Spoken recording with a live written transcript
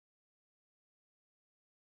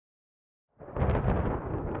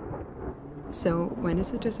So when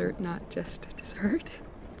is a dessert not just a dessert?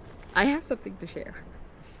 I have something to share.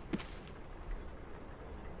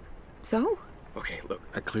 So? Okay, look,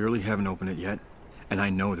 I clearly haven't opened it yet, and I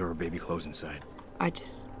know there are baby clothes inside. I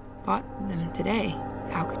just bought them today.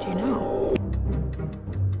 How could you know?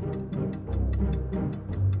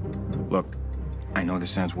 Look, I know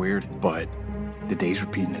this sounds weird, but the day's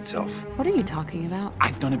repeating itself. What are you talking about?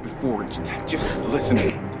 I've done it before. Just listen to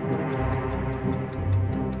me.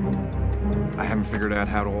 I haven't figured out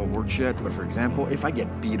how it all works yet, but for example, if I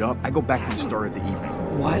get beat up, I go back to the start of the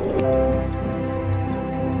evening. What?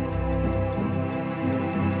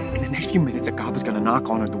 In the next few minutes, a cop is gonna knock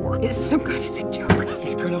on our door. Is this some kind of sick joke?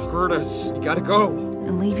 He's gonna hurt us. You gotta go.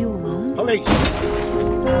 And leave you alone? Police!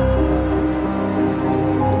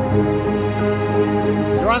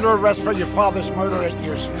 You're under arrest for your father's murder 8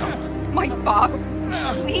 years ago. My father?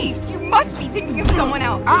 Please, you must be thinking of someone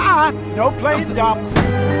else. No playing dumb.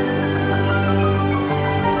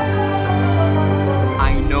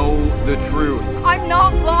 I know the truth. I'm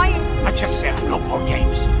not lying. I just said no more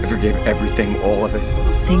games. I forgave everything, all of it.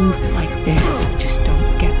 Things like this